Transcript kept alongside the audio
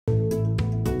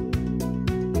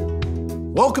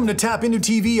Welcome to Tap Into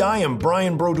TV. I am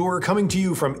Brian Brodeur, coming to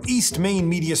you from East Main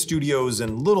Media Studios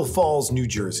in Little Falls, New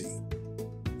Jersey.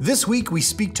 This week, we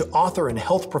speak to author and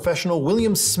health professional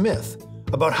William Smith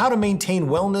about how to maintain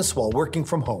wellness while working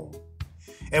from home.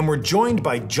 And we're joined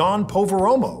by John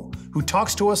Poveromo, who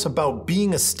talks to us about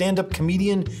being a stand-up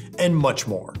comedian and much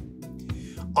more.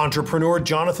 Entrepreneur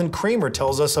Jonathan Kramer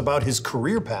tells us about his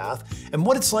career path and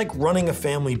what it's like running a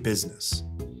family business.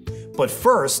 But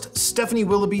first, Stephanie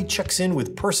Willoughby checks in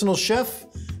with personal chef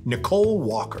Nicole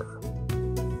Walker.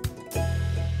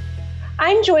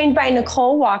 I'm joined by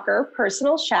Nicole Walker,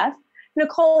 personal chef.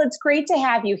 Nicole, it's great to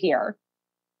have you here.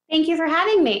 Thank you for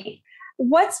having me.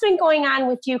 What's been going on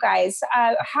with you guys?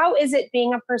 How is it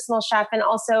being a personal chef and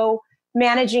also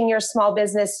managing your small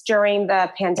business during the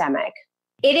pandemic?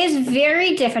 It is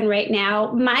very different right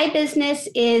now. My business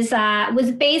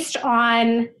was based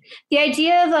on the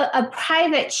idea of a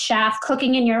private chef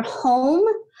cooking in your home,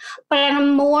 but on a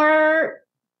more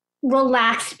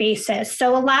relaxed basis.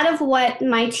 So a lot of what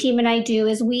my team and I do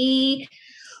is we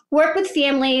work with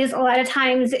families. A lot of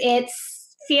times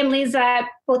it's families that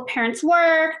both parents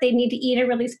work, they need to eat a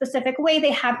really specific way,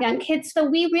 they have young kids. So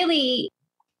we really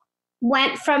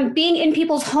went from being in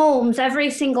people's homes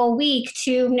every single week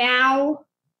to now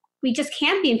we just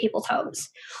can't be in people's homes.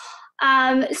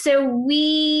 So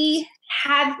we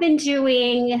have been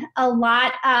doing a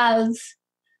lot of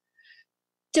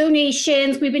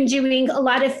donations. We've been doing a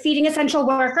lot of feeding essential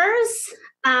workers.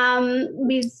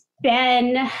 We've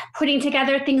been putting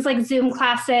together things like Zoom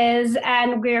classes,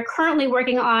 and we're currently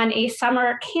working on a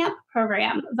summer camp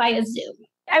program via Zoom.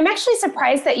 I'm actually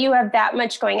surprised that you have that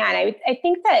much going on. I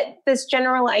think that this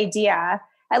general idea,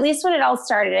 at least when it all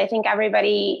started, I think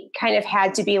everybody kind of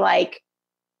had to be like,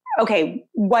 okay,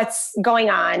 what's going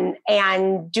on?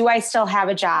 And do I still have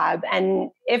a job? And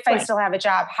if I still have a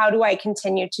job, how do I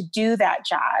continue to do that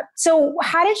job? So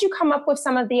how did you come up with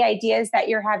some of the ideas that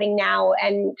you're having now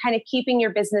and kind of keeping your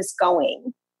business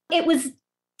going? It was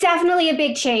definitely a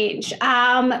big change.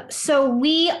 So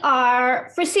we are,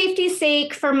 for safety's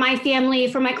sake, for my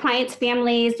family, for my clients'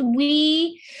 families,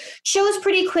 we chose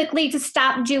pretty quickly to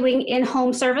stop doing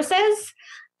in-home services.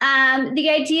 The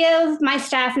idea of my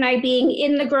staff and I being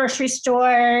in the grocery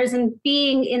stores and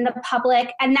being in the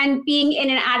public and then being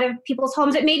in and out of people's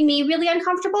homes, it made me really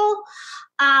uncomfortable.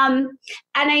 And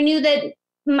I knew that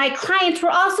my clients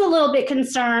were also a little bit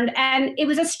concerned, and it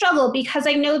was a struggle because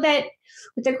I know that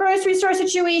with the grocery store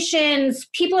situations,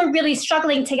 people are really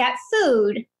struggling to get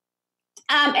food.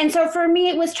 And so for me,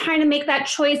 it was trying to make that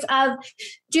choice of,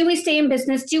 do we stay in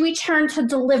business? Do we turn to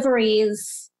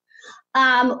deliveries?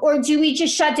 Or do we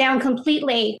just shut down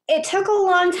completely? It took a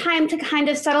long time to kind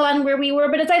of settle on where we were.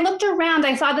 But as I looked around,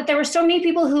 I saw that there were so many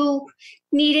people who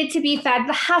needed to be fed.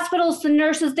 The hospitals, the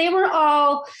nurses, they were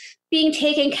all being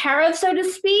taken care of, so to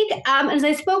speak. As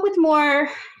I spoke with more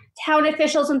town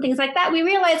officials and things like that, we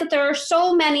realized that there are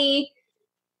so many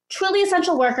truly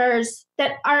essential workers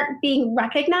that aren't being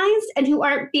recognized and who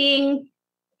aren't being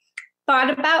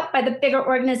thought about by the bigger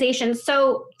organizations.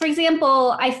 So, for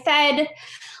example, I fed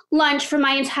lunch for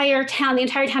my entire town, the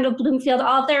entire town of Bloomfield,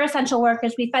 all of their essential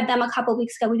workers. We fed them a couple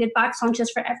weeks ago. We did box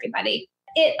lunches for everybody.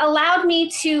 It allowed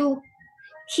me to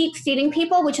keep feeding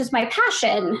people, which is my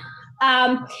passion,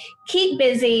 keep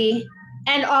busy,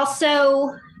 and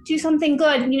also do something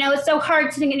good. You know, it's so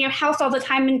hard sitting in your house all the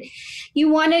time and you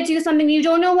want to do something, you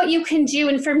don't know what you can do.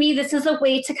 And for me, this is a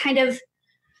way to kind of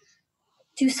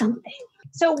do something.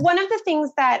 So one of the things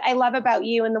that I love about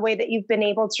you and the way that you've been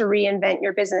able to reinvent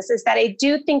your business is that I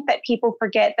do think that people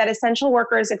forget that essential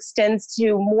workers extends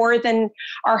to more than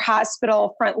our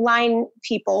hospital frontline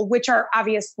people, which are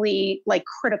obviously like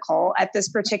critical at this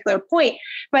particular point.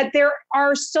 But there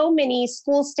are so many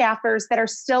school staffers that are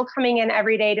still coming in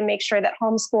every day to make sure that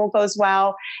homeschool goes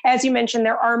well. As you mentioned,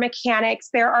 there are mechanics,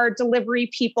 there are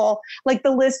delivery people, like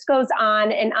the list goes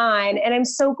on. And I'm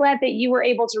so glad that you were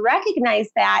able to recognize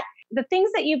that. The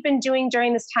things that you've been doing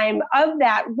during this time of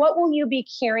that, what will you be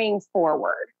carrying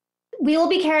forward? We will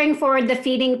be carrying forward the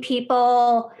feeding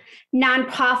people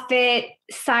nonprofit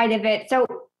side of it. So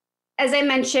as I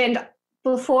mentioned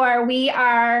before, we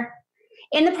are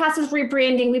in the process of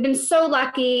rebranding. We've been so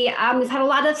lucky. We've had a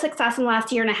lot of success in the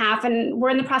last year and a half, and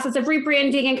we're in the process of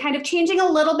rebranding and kind of changing a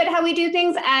little bit how we do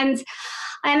things. And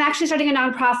I'm actually starting a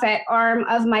nonprofit arm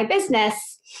of my business,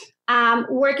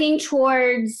 working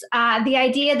towards the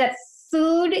idea that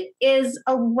food is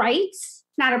a right,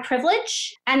 not a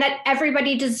privilege, and that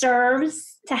everybody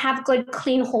deserves to have good,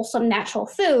 clean, wholesome, natural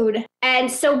food. And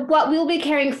so what we'll be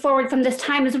carrying forward from this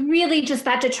time is really just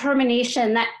that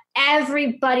determination that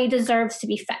everybody deserves to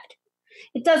be fed.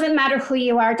 It doesn't matter who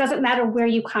you are. It doesn't matter where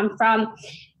you come from.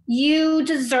 You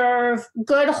deserve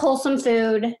good, wholesome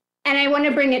food, and I want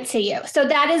to bring it to you. So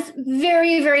that is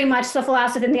very, very much the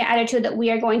philosophy and the attitude that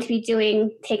we are going to be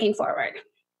taking forward.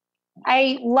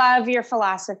 I love your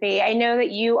philosophy. I know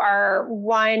that you are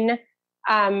one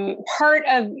part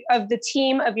of the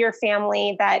team of your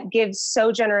family that gives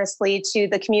so generously to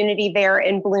the community there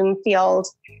in Bloomfield.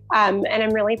 And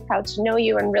I'm really proud to know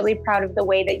you and really proud of the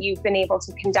way that you've been able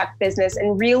to conduct business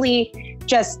and really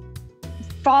just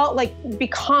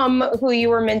become who you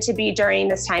were meant to be during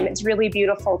this time. It's really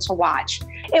beautiful to watch.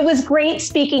 It was great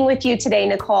speaking with you today,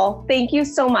 Nicole. Thank you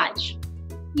so much.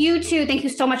 You too. Thank you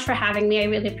so much for having me. I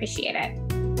really appreciate it.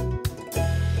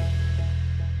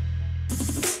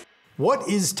 What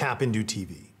is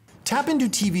TAPintoTV?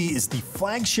 TAPintoTV is the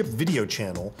flagship video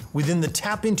channel within the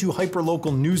TAPinto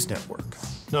hyperlocal news network.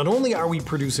 Not only are we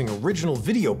producing original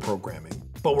video programming,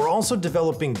 but we're also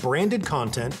developing branded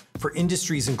content for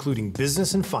industries including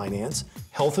business and finance,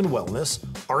 health and wellness,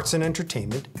 arts and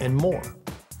entertainment, and more.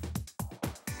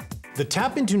 The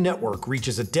TAPinto network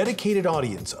reaches a dedicated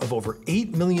audience of over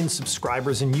 8 million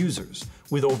subscribers and users,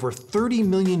 with over 30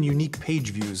 million unique page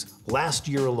views last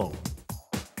year alone.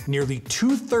 Nearly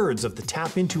 2/3 of the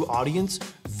TAPinto audience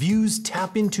views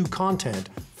TAPinto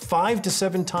content 5 to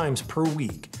 7 times per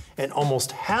week, and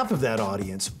almost half of that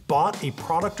audience bought a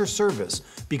product or service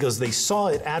because they saw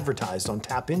it advertised on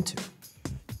TAPinto.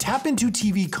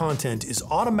 TAPintoTV content is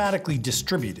automatically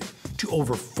distributed to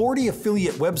over 40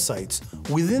 affiliate websites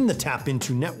within the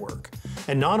TAPinto network.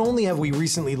 And not only have we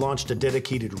recently launched a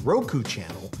dedicated Roku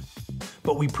channel,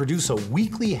 but we produce a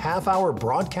weekly half-hour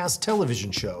broadcast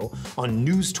television show on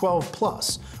News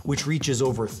 12+, which reaches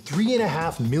over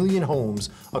 3.5 million homes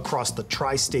across the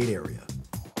tri-state area.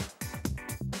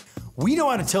 We know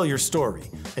how to tell your story,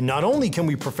 and not only can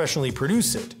we professionally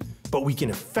produce it, but we can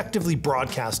effectively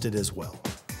broadcast it as well.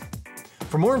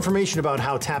 For more information about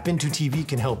how TAPintoTV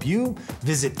can help you,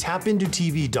 visit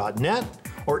tapintotv.net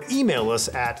or email us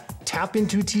at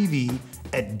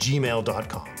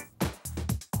tapintotv@gmail.com.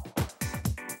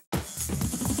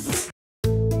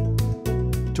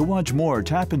 To watch more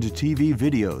TAPintoTV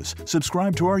videos,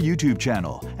 subscribe to our YouTube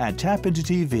channel at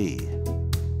TAPintoTV.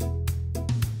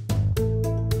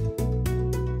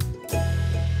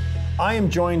 I am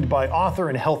joined by author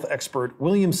and health expert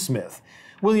William Smith.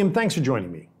 William, thanks for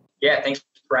joining me. Yeah, thanks,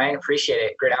 Brian. Appreciate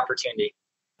it. Great opportunity.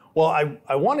 Well,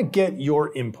 I want to get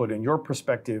your input and your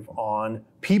perspective on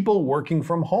people working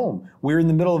from home. We're in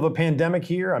the middle of a pandemic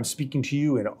here. I'm speaking to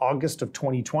you in August of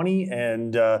 2020.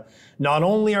 And not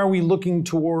only are we looking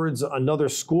towards another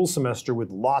school semester with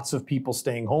lots of people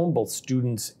staying home, both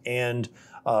students and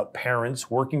parents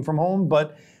working from home,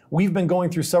 but we've been going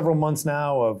through several months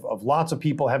now of lots of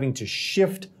people having to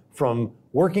shift from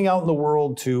working out in the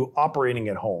world to operating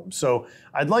at home. So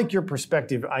I'd like your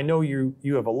perspective. I know you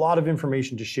have a lot of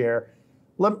information to share.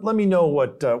 Let me know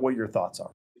what your thoughts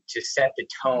are. To set the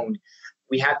tone,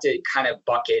 we have to kind of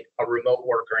bucket a remote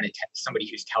worker and somebody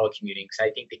who's telecommuting, because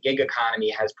I think the gig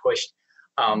economy has pushed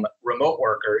remote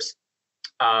workers,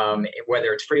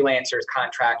 whether it's freelancers,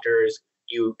 contractors.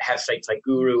 You have sites like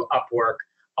Guru, Upwork,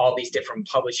 all these different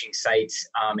publishing sites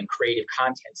and creative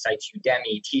content sites,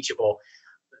 Udemy, Teachable.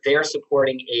 They're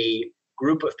supporting a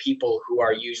group of people who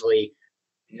are usually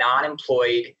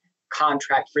non-employed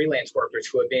contract freelance workers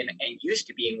who have been and used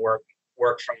to being work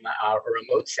from a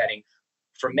remote setting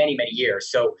for many, many years.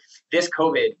 So this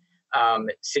COVID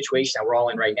situation that we're all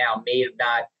in right now may have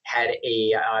not had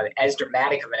as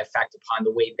dramatic of an effect upon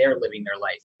the way they're living their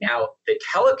life. Now, the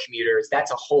telecommuters, that's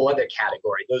a whole other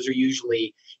category. Those are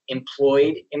usually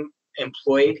employed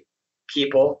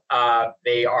people.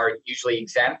 They are usually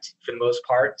exempt for the most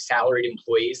part, salaried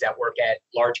employees that work at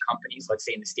large companies, let's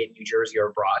say in the state of New Jersey or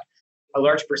abroad. A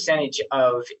large percentage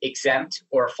of exempt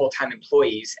or full-time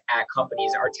employees at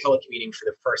companies are telecommuting for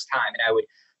the first time. And I would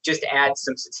just add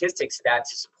some statistics to that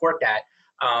to support that.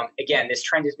 Again, this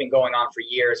trend has been going on for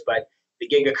years, but the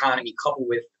gig economy coupled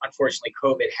with, unfortunately,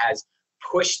 COVID has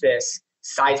pushed this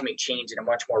seismic change at a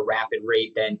much more rapid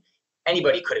rate than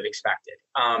anybody could have expected.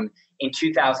 In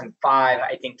 2005,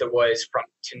 I think there was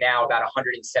to now about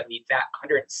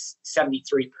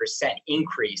 173%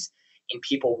 increase in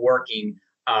people working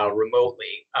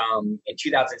remotely. In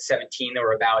 2017, there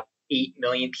were about 8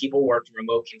 million people working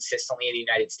remote consistently in the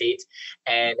United States.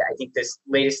 And I think this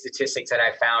latest statistics that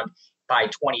I found by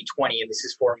 2020, and this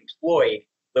is for employed,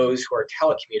 those who are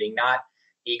telecommuting, not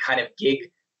a kind of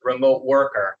gig remote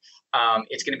worker,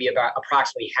 it's going to be about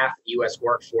approximately half the U.S.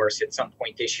 workforce at some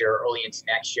point this year, early into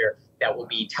next year, that will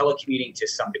be telecommuting to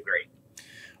some degree.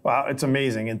 Wow, it's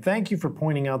amazing. And thank you for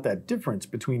pointing out that difference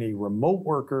between a remote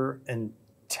worker and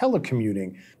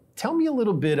telecommuting. Tell me a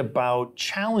little bit about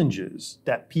challenges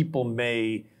that people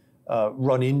may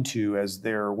run into as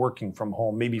they're working from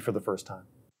home, maybe for the first time.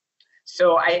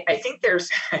 So I think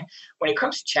there's, when it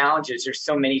comes to challenges, there's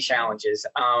so many challenges.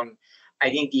 I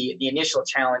think the initial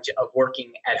challenge of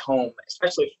working at home,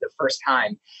 especially for the first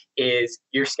time, is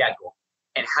your schedule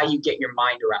and how you get your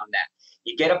mind around that.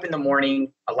 You get up in the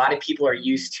morning. A lot of people are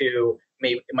used to,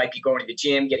 maybe it might be going to the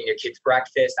gym, getting your kids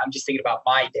breakfast. I'm just thinking about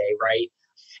my day, right?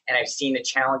 And I've seen the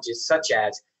challenges such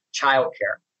as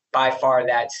childcare. By far,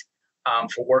 that's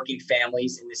for working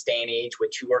families in this day and age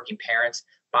with two working parents,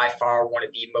 by far one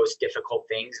of the most difficult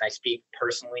things. And I speak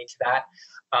personally to that.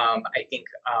 I think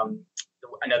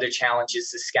another challenge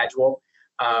is the schedule.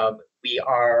 We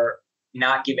are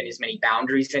not given as many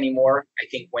boundaries anymore. I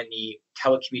think when the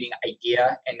telecommuting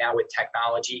idea, and now with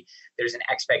technology, there's an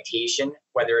expectation,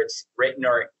 whether it's written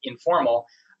or informal,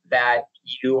 that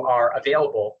you are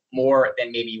available more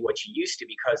than maybe what you used to,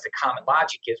 because the common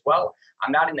logic is, well,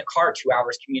 I'm not in the car 2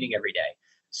 hours commuting every day.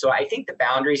 So I think the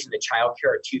boundaries and the childcare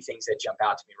are two things that jump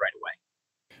out to me right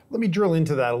away. Let me drill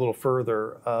into that a little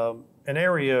further. An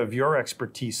area of your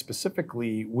expertise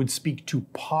specifically would speak to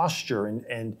posture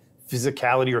and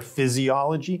physicality or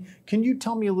physiology. Can you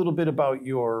tell me a little bit about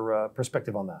your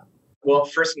perspective on that? Well,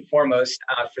 first and foremost,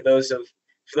 for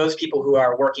those people who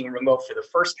are working remote for the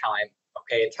first time,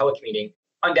 okay, at telecommuting,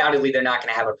 undoubtedly they're not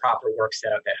going to have a proper work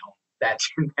setup at home.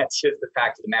 That's just the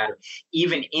fact of the matter.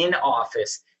 Even in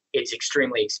office, it's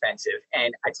extremely expensive.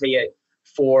 And I tell you,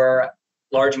 for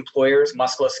large employers,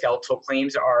 musculoskeletal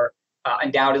claims are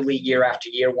undoubtedly year after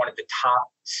year one of the top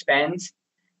spends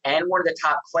and one of the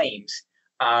top claims,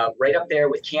 right up there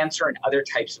with cancer and other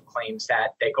types of claims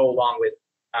that go along with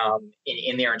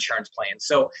in their insurance plan.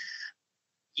 So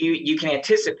you can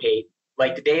anticipate,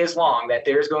 like the day is long, that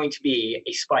there's going to be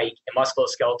a spike in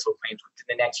musculoskeletal claims within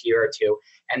the next year or two.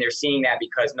 And they're seeing that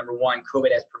because, number one,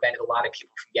 COVID has prevented a lot of people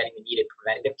from getting the needed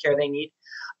preventative care they need.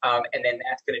 And then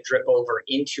that's going to drip over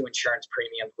into insurance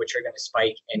premiums, which are going to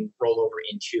spike and roll over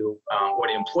into what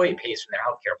an employee pays from their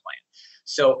healthcare plan.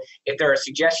 So if there are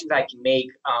suggestions I can make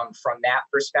from that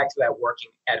perspective at working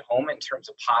at home in terms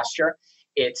of posture,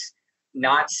 it's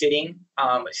not sitting,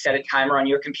 set a timer on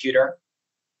your computer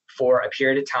for a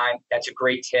period of time. That's a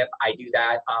great tip. I do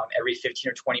that every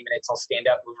 15 or 20 minutes. I'll stand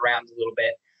up, move around a little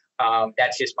bit.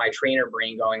 That's just my trainer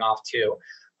brain going off too.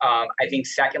 I think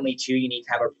secondly too, you need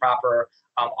to have a proper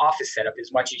office setup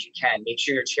as much as you can. Make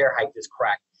sure your chair height is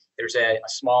correct. There's a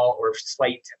small or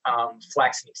slight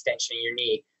flex and extension in your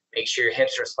knee. Make sure your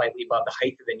hips are slightly above the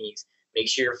height of the knees. Make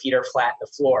sure your feet are flat on the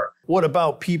floor. What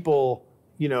about people,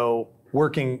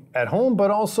 working at home,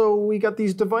 but also we got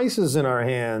these devices in our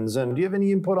hands? And do you have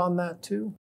any input on that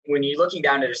too? When you're looking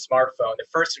down at a smartphone, the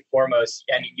first and foremost,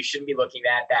 you shouldn't be looking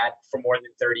at that for more than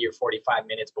 30 or 45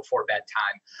 minutes before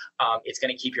bedtime. It's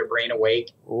going to keep your brain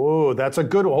awake. Oh, that's a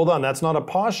good one. Hold on. That's not a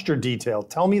posture detail.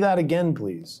 Tell me that again,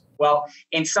 please. Well,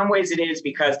 in some ways it is,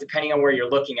 because depending on where you're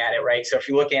looking at it, right? So if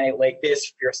you're looking at it like this,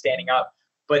 if you're standing up,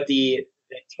 but the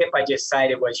tip I just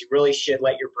cited was you really should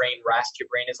let your brain rest. Your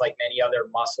brain is like many other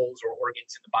muscles or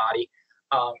organs in the body,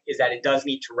 is that it does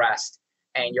need to rest.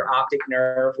 And your optic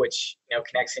nerve, which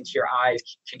connects into your eyes,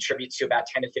 contributes to about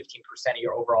 10 to 15% of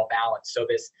your overall balance. So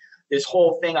this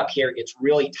whole thing up here gets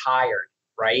really tired,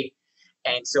 right?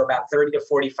 And so about 30 to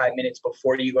 45 minutes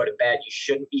before you go to bed, you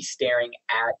shouldn't be staring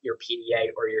at your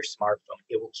PDA or your smartphone.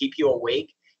 It will keep you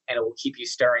awake, and it will keep you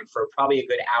stirring for probably a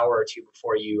good hour or two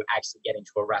before you actually get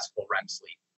into a restful REM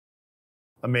sleep.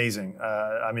 Amazing.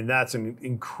 That's an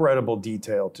incredible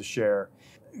detail to share.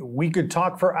 We could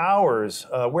talk for hours.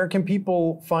 Where can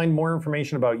people find more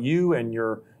information about you and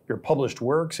your published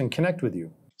works and connect with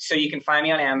you? So you can find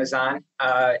me on Amazon,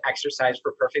 Exercise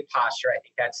for Perfect Posture. I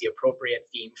think that's the appropriate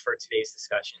theme for today's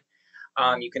discussion.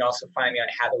 You can also find me on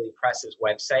Hatherley Press's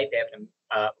website. They have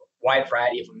a wide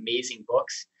variety of amazing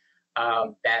books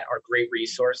that are great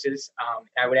resources.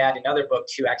 I would add another book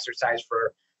to Exercise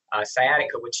for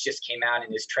Sciatica, which just came out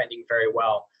and is trending very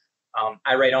well.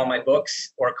 I write all my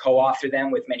books or co-author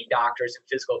them with many doctors and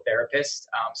physical therapists,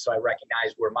 so I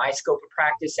recognize where my scope of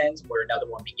practice ends and where another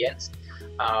one begins.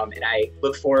 And I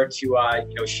look forward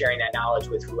to sharing that knowledge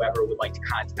with whoever would like to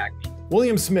contact me.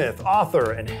 William Smith,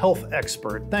 author and health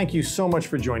expert, thank you so much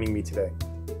for joining me today.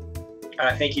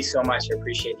 Thank you so much. I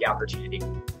appreciate the opportunity.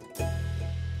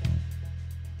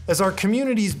 As our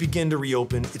communities begin to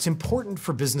reopen, it's important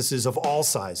for businesses of all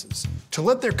sizes to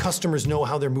let their customers know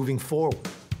how they're moving forward.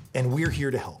 And we're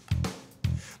here to help.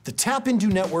 The Tap Into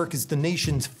Network is the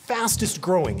nation's fastest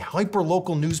growing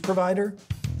hyper-local news provider,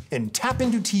 and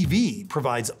TAPintoTV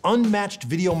provides unmatched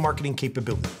video marketing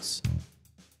capabilities.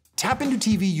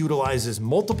 TAPintoTV utilizes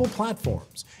multiple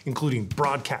platforms, including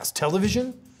broadcast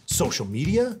television, social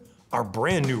media, our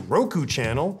brand new Roku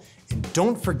channel, and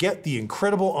don't forget the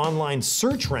incredible online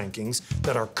search rankings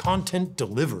that our content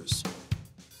delivers.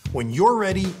 When you're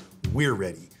ready, we're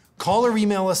ready. Call or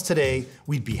email us today.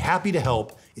 We'd be happy to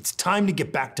help. It's time to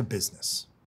get back to business.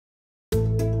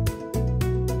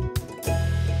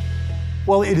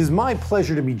 Well, it is my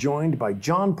pleasure to be joined by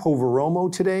John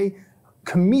Poveromo today.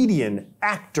 Comedian,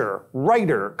 actor,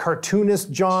 writer,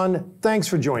 cartoonist. John, thanks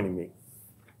for joining me.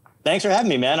 Thanks for having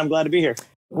me, man. I'm glad to be here.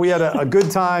 We had a good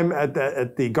time at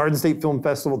the Garden State Film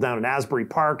Festival down in Asbury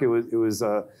Park. It was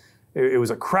a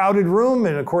crowded room,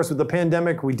 and of course, with the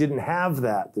pandemic, we didn't have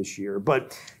that this year.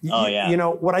 But you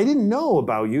know what I didn't know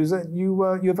about you is that you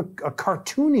have a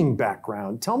cartooning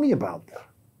background. Tell me about that.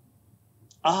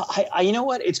 You know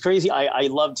what? It's crazy. I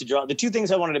love to draw. The two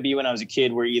things I wanted to be when I was a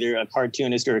kid were either a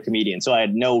cartoonist or a comedian. So I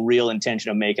had no real intention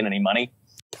of making any money.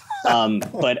 Well,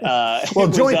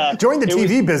 join the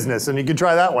TV business, and you can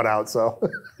try that one out. So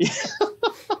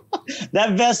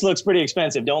that vest looks pretty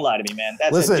expensive. Don't lie to me, man.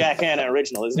 That's a Jack Hanna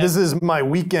original, isn't it? This is my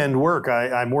weekend work.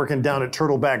 I'm working down at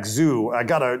Turtleback Zoo. I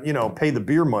gotta, pay the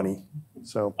beer money.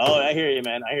 So. Oh, I hear you,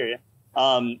 man. I hear you.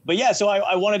 But yeah, so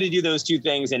I wanted to do those two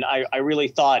things, and I really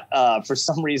thought for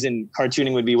some reason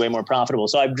cartooning would be way more profitable.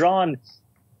 So I've drawn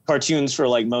cartoons for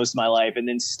like most of my life, and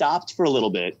then stopped for a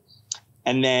little bit.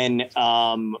 And then,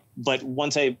 but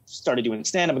once I started doing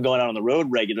stand-up and going out on the road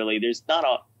regularly, there's not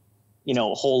a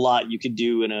whole lot you could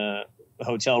do in a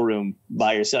hotel room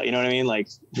by yourself. You know what I mean? Like,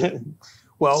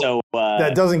 well, so,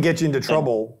 that doesn't get you into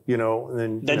trouble,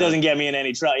 That doesn't get me in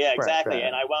any trouble. Yeah, exactly. Right.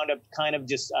 And I wound up kind of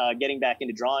just getting back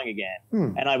into drawing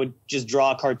again. And I would just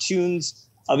draw cartoons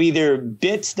of either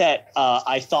bits that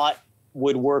I thought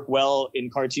would work well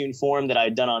in cartoon form that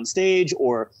I'd done on stage,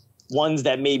 or ones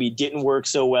that maybe didn't work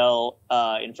so well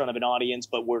in front of an audience,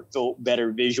 but worked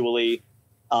better visually.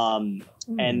 And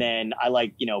then I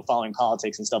like, following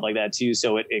politics and stuff like that too.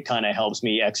 So it kind of helps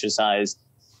me exercise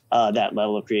that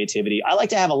level of creativity. I like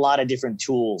to have a lot of different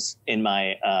tools in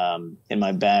my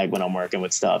bag when I'm working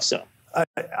with stuff. So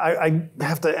I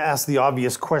have to ask the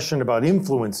obvious question about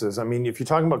influences. I mean, if you're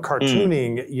talking about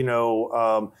cartooning,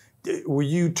 were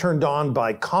you turned on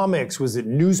by comics? Was it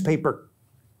newspaper,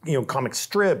 comic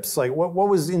strips? Like what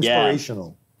was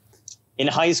inspirational? In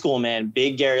high school, man,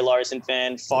 big Gary Larson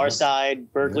fan, Far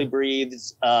Side, Berkeley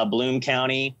Breathes, Bloom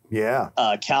County,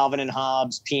 Calvin and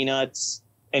Hobbes, Peanuts,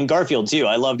 and Garfield too.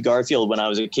 I loved Garfield when I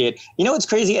was a kid. What's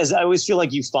crazy is I always feel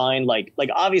like you find like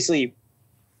obviously,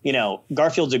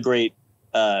 Garfield's a great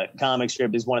comic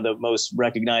strip, is one of the most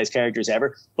recognized characters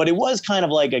ever, but it was kind of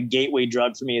like a gateway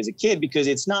drug for me as a kid because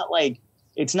it's not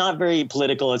very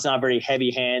political, it's not very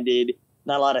heavy-handed.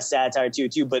 Not a lot of satire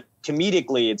too, but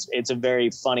comedically, it's a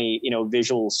very funny,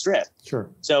 visual strip. Sure.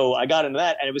 So I got into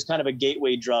that, and it was kind of a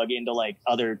gateway drug into like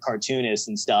other cartoonists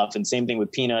and stuff. And same thing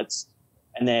with Peanuts,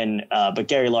 and then but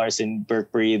Gary Larson,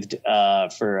 Burke Breathed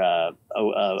for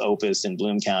Opus and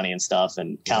Bloom County and stuff,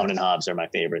 and Calvin and Hobbes are my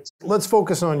favorites. Let's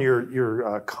focus on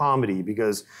your comedy,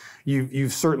 because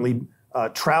you've certainly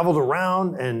traveled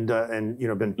around and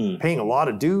been paying a lot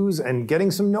of dues and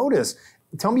getting some notice.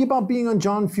 Tell me about being on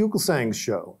John Fugelsang's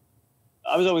show.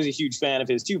 I was always a huge fan of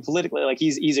his too. Politically, like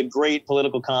he's a great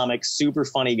political comic, super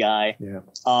funny guy. Yeah.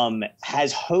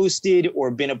 Has hosted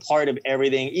or been a part of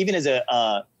everything, even as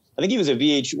I think he was a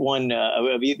VH1.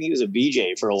 I think he was a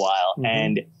VJ for a while,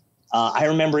 and I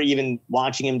remember even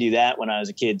watching him do that when I was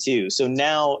a kid too. So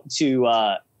now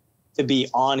to be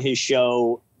on his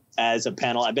show as a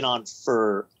panel, I've been on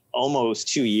for almost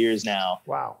 2 years now.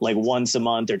 Wow. Like once a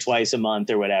month or twice a month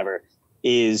or whatever,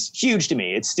 is huge to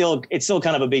me. It's still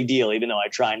kind of a big deal, even though I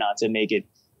try not to make it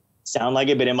sound like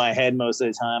it. But in my head, most of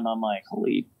the time, I'm like,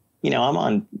 holy, I'm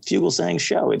on Fugelsang's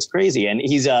show. It's crazy. And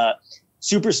he's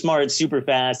super smart, super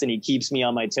fast, and he keeps me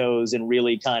on my toes and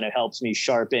really kind of helps me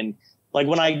sharpen. Like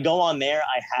when I go on there,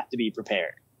 I have to be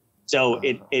prepared. So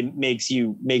it makes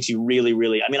you really,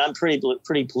 really, I mean, I'm pretty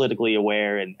politically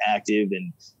aware and active,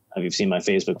 and you've seen my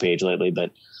Facebook page lately, but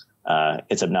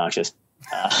it's obnoxious.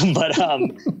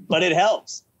 But it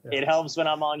helps. Yeah. It helps when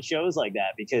I'm on shows like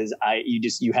that, because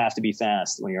you have to be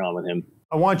fast when you're on with him.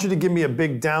 I want you to give me a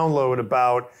big download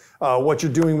about what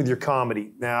you're doing with your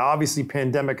comedy. Now, obviously,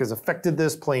 pandemic has affected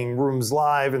this, playing rooms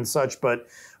live and such, but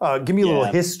give me a little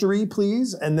history,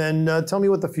 please, and then tell me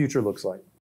what the future looks like.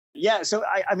 Yeah, so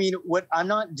I mean, what I'm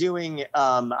not doing,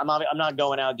 I'm not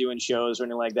going out doing shows or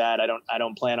anything like that. I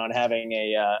don't plan on having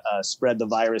a spread the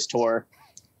virus tour.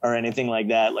 or anything like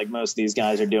that, like most of these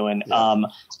guys are doing. Yeah.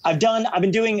 I've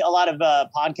been doing a lot of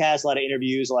podcasts, a lot of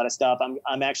interviews, a lot of stuff.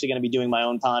 I'm actually going to be doing my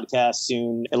own podcast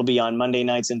soon. It'll be on Monday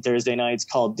nights and Thursday nights,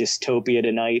 called Dystopia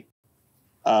Tonight.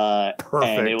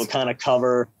 And it will kind of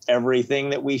cover everything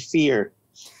that we fear,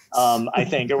 I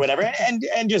think, or whatever.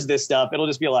 And just this stuff. It'll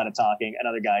just be a lot of talking.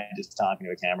 Another guy just talking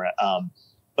to a camera.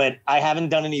 But I haven't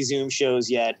done any Zoom shows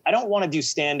yet. I don't want to do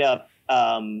stand-up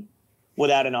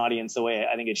without an audience the way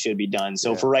I think it should be done.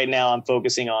 So for right now, I'm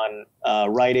focusing on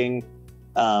writing,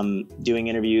 doing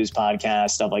interviews,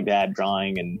 podcasts, stuff like that,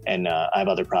 drawing, and I have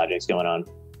other projects going on.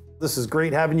 This is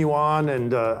great having you on,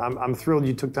 and I'm thrilled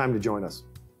you took time to join us.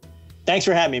 Thanks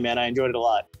for having me, man. I enjoyed it a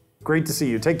lot. Great to see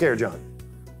you. Take care, John.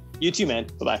 You too, man.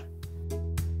 Bye-bye.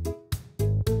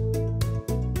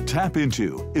 Tap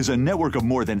Into is a network of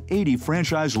more than 80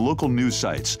 franchise local news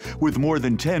sites with more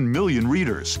than 10 million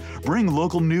readers. Bring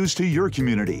local news to your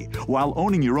community while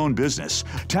owning your own business.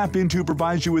 Tap Into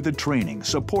provides you with the training,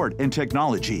 support, and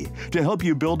technology to help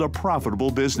you build a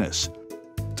profitable business.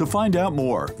 To find out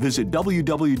more, visit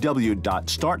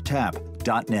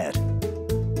www.starttap.net.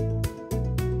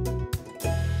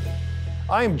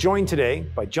 I am joined today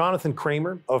by Jonathan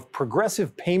Kramer of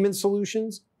Progressive Payment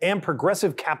Solutions and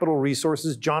Progressive Capital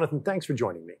Resources. Jonathan, thanks for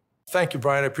joining me. Thank you,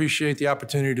 Brian. I appreciate the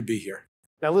opportunity to be here.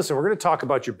 Now, listen, we're going to talk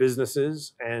about your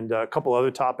businesses and a couple other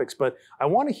topics, but I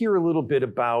want to hear a little bit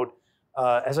about,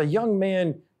 as a young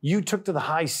man, you took to the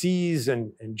high seas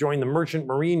and joined the Merchant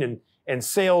Marine and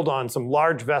sailed on some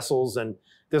large vessels, and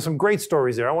there's some great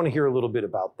stories there. I want to hear a little bit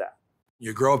about that.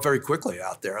 You grow up very quickly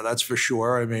out there, that's for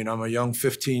sure. I mean, I'm a young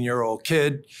 15-year-old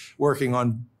kid working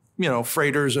on,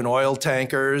 freighters and oil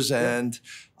tankers and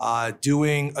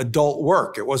doing adult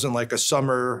work. It wasn't like a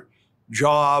summer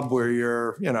job where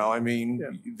you're,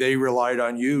 they relied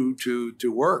on you to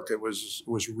work. It was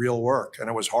real work, and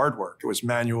it was hard work. It was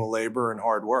manual labor and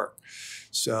hard work.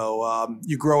 So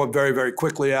you grow up very, very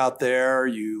quickly out there.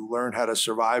 You learn how to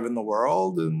survive in the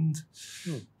world and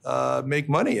make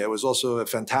money. It was also a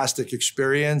fantastic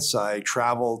experience. I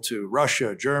traveled to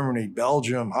Russia, Germany,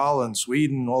 Belgium, Holland,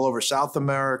 Sweden, all over South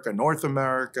America, North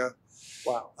America.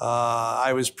 Wow.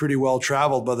 I was pretty well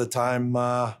traveled by the time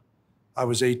I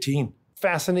was 18.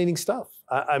 Fascinating stuff.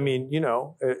 I mean,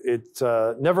 it's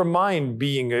never mind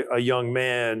being a young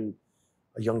man,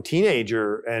 a young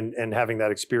teenager and having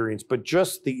that experience, but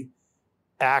just the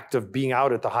act of being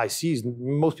out at the high seas,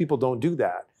 most people don't do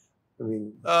that. I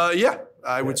mean,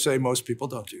 I would say most people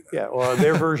don't do that. Yeah, well,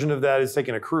 their version of that is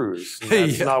taking a cruise.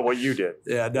 That's not what you did.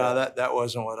 Yeah, no, that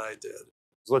wasn't what I did.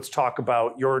 So let's talk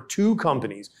about your two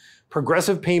companies,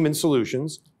 Progressive Payment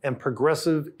Solutions and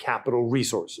Progressive Capital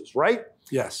Resources, right?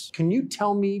 Yes. Can you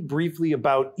tell me briefly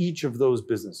about each of those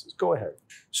businesses? Go ahead.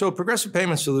 So Progressive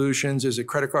Payment Solutions is a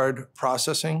credit card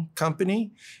processing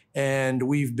company, and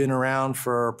we've been around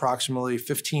for approximately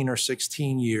 15 or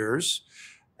 16 years.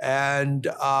 And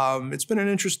it's been an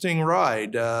interesting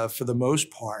ride for the most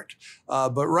part.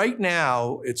 But right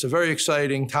now, it's a very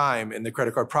exciting time in the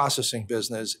credit card processing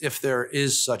business, if there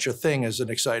is such a thing as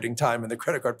an exciting time in the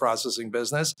credit card processing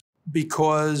business,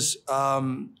 because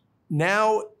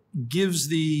now gives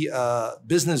the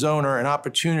business owner an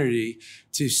opportunity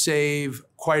to save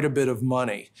quite a bit of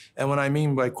money. And what I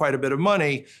mean by quite a bit of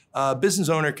money, a business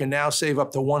owner can now save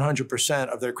up to 100%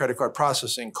 of their credit card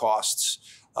processing costs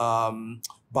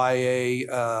by a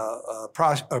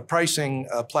pricing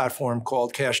platform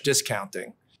called cash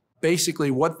discounting.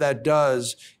 Basically, what that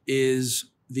does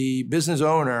is the business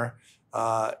owner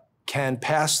can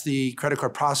pass the credit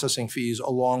card processing fees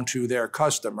along to their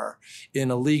customer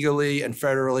in a legally and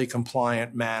federally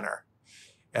compliant manner.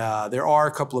 There are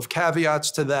a couple of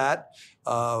caveats to that.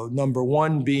 Number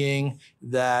one being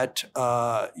that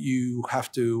you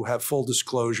have to have full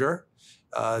disclosure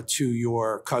to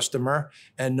your customer.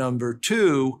 And number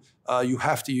two, you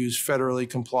have to use federally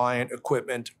compliant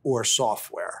equipment or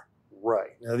software.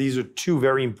 Right. Now, these are two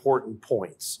very important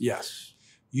points. Yes.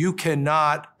 You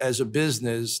cannot, as a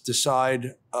business,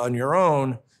 decide on your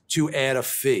own to add a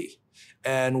fee.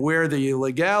 And where the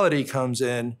legality comes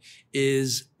in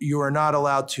is you are not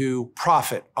allowed to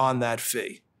profit on that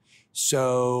fee.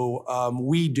 So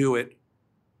we do it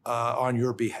on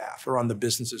your behalf or on the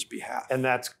business's behalf. And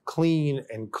that's clean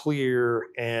and clear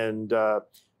and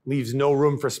leaves no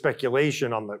room for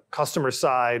speculation on the customer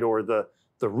side or the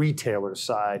retailer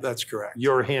side. That's correct.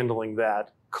 You're handling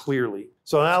that clearly.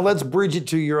 So now let's bridge it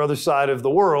to your other side of the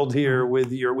world here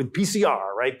with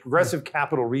PCR, right? Progressive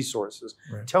Capital Resources.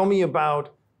 Right. Tell me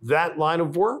about that line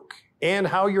of work and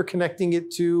how you're connecting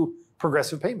it to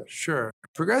Progressive Payments. Sure.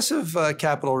 Progressive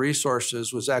Capital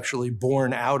Resources was actually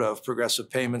born out of Progressive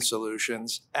Payment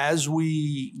Solutions. As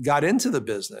we got into the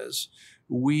business,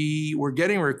 we were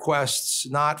getting requests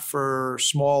not for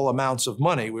small amounts of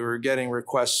money. We were getting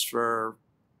requests for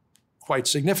quite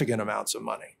significant amounts of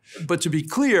money. But to be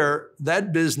clear,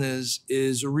 that business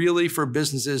is really for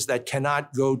businesses that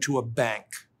cannot go to a bank.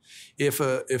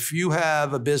 If you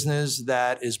have a business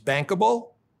that is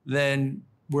bankable, then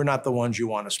we're not the ones you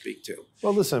want to speak to.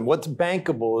 Well, listen, what's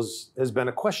bankable has been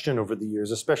a question over the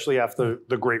years, especially after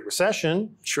the Great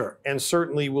Recession. Sure. And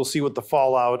certainly we'll see what the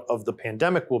fallout of the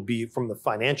pandemic will be from the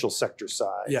financial sector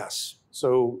side. Yes.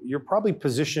 So you're probably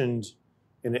positioned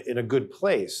in a good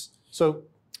place. So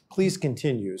please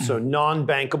continue. So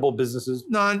non-bankable businesses?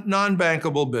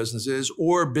 Non-bankable businesses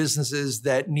or businesses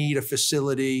that need a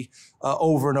facility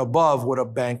over and above what a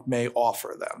bank may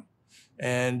offer them.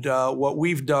 And what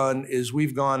we've done is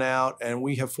we've gone out and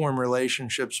we have formed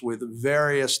relationships with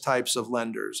various types of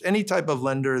lenders, any type of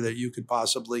lender that you could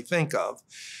possibly think of.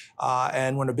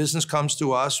 And when a business comes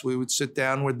to us, we would sit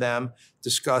down with them,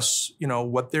 discuss,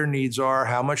 what their needs are,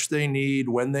 how much they need,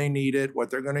 when they need it,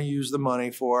 what they're going to use the money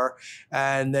for.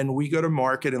 And then we go to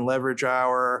market and leverage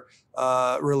our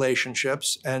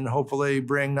relationships and hopefully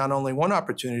bring not only one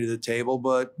opportunity to the table,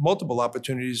 but multiple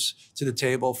opportunities to the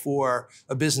table for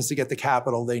a business to get the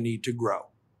capital they need to grow.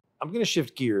 I'm going to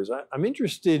shift gears. I'm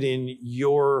interested in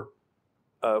your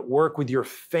work with your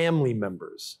family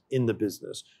members in the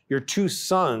business. Your two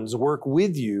sons work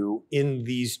with you in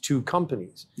these two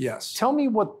companies. Yes. Tell me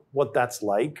what that's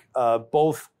like,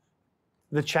 both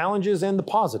the challenges and the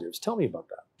positives. Tell me about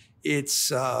that. It's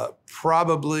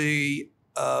probably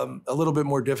a little bit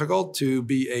more difficult to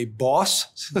be a boss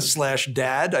slash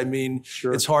dad. I mean,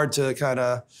 Sure. It's hard to kind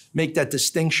of make that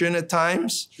distinction at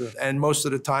times. Sure. And most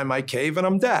of the time I cave and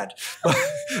I'm dad.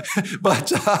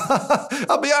 But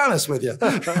I'll be honest with you.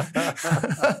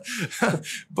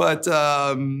 But,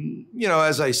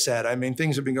 as I said, I mean,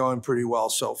 things have been going pretty well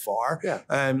so far. Yeah.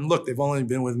 And look, they've only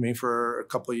been with me for a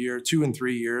couple of years, 2 and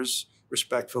 3 years.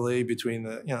 Respectfully, between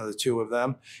the two of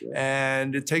them. Yeah.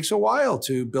 And it takes a while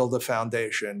to build a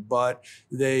foundation, but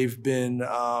they've been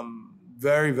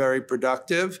very, very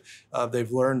productive. They've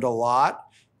learned a lot,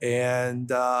 and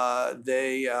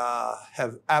they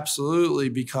have absolutely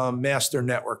become master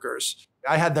networkers.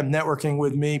 I had them networking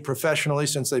with me professionally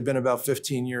since they've been about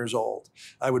 15 years old.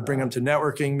 I would bring them to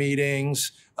networking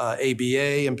meetings,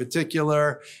 ABA in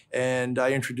particular, and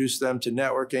I introduced them to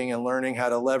networking and learning how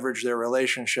to leverage their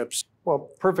relationships.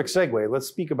 Well, perfect segue. Let's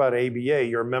speak about ABA.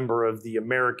 You're a member of the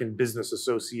American Business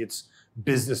Associates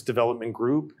Business Development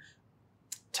Group.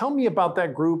 Tell me about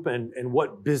that group and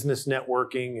what business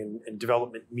networking and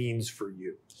development means for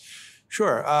you.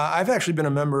 Sure. I've actually been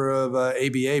a member of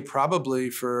ABA probably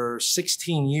for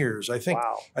 16 years. I think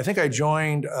I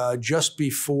joined just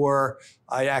before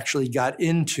I actually got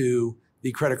into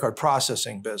the credit card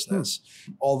processing business.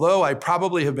 Although I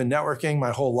probably have been networking my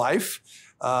whole life,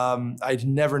 I'd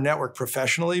never networked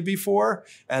professionally before,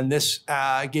 and this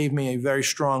gave me a very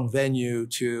strong venue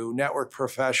to network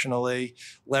professionally,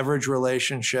 leverage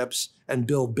relationships, and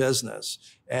build business.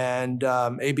 And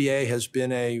ABA has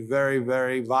been a very,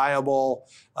 very viable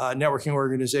networking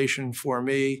organization for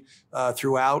me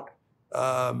throughout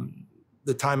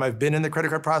the time I've been in the credit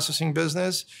card processing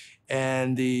business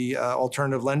and the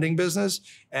alternative lending business.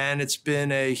 And it's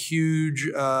been a huge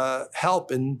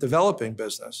help in developing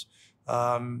business.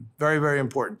 Very, very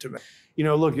important to me.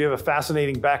 Look, you have a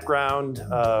fascinating background.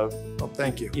 Well,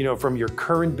 thank you. From your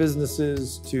current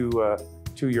businesses to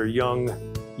your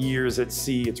young years at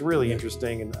sea. It's really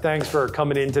interesting. And thanks for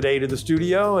coming in today to the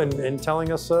studio and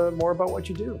telling us more about what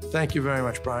you do. Thank you very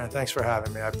much, Brian. Thanks for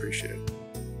having me. I appreciate it.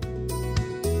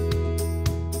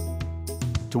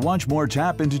 To watch more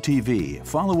Tap Into TV,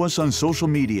 follow us on social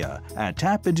media at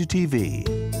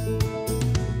TAPintoTV.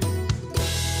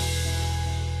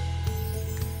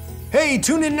 Hey,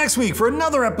 tune in next week for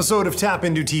another episode of Tap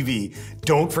Into TV.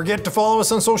 Don't forget to follow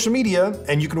us on social media,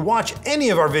 and you can watch any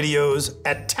of our videos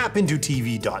at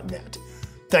TAPintoTV.net.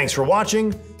 Thanks for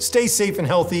watching, stay safe and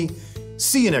healthy,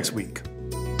 see you next week.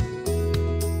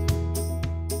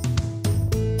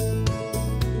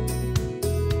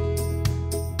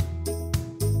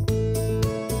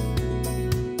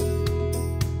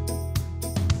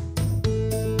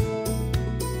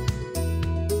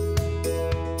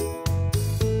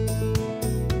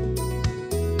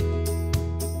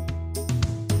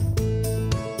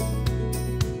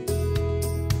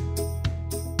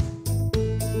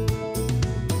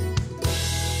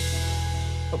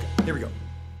 Here we go.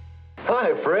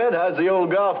 Hi, Fred. How's the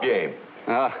old golf game?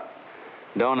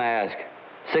 Don't ask.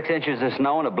 6 inches of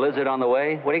snow and a blizzard on the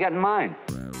way? What do you got in mind?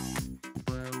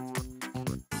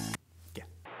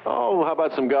 Oh, how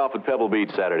about some golf at Pebble Beach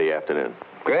Saturday afternoon?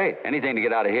 Great. Anything to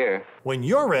get out of here. When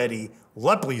you're ready,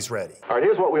 Lepley's ready. All right,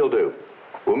 here's what we'll do.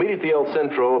 We'll meet at the El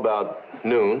Centro about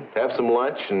noon, have some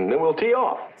lunch, and then we'll tee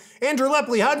off. Andrew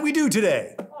Lepley, how'd we do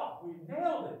today? Oh, we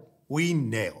nailed it. We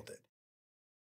nailed it.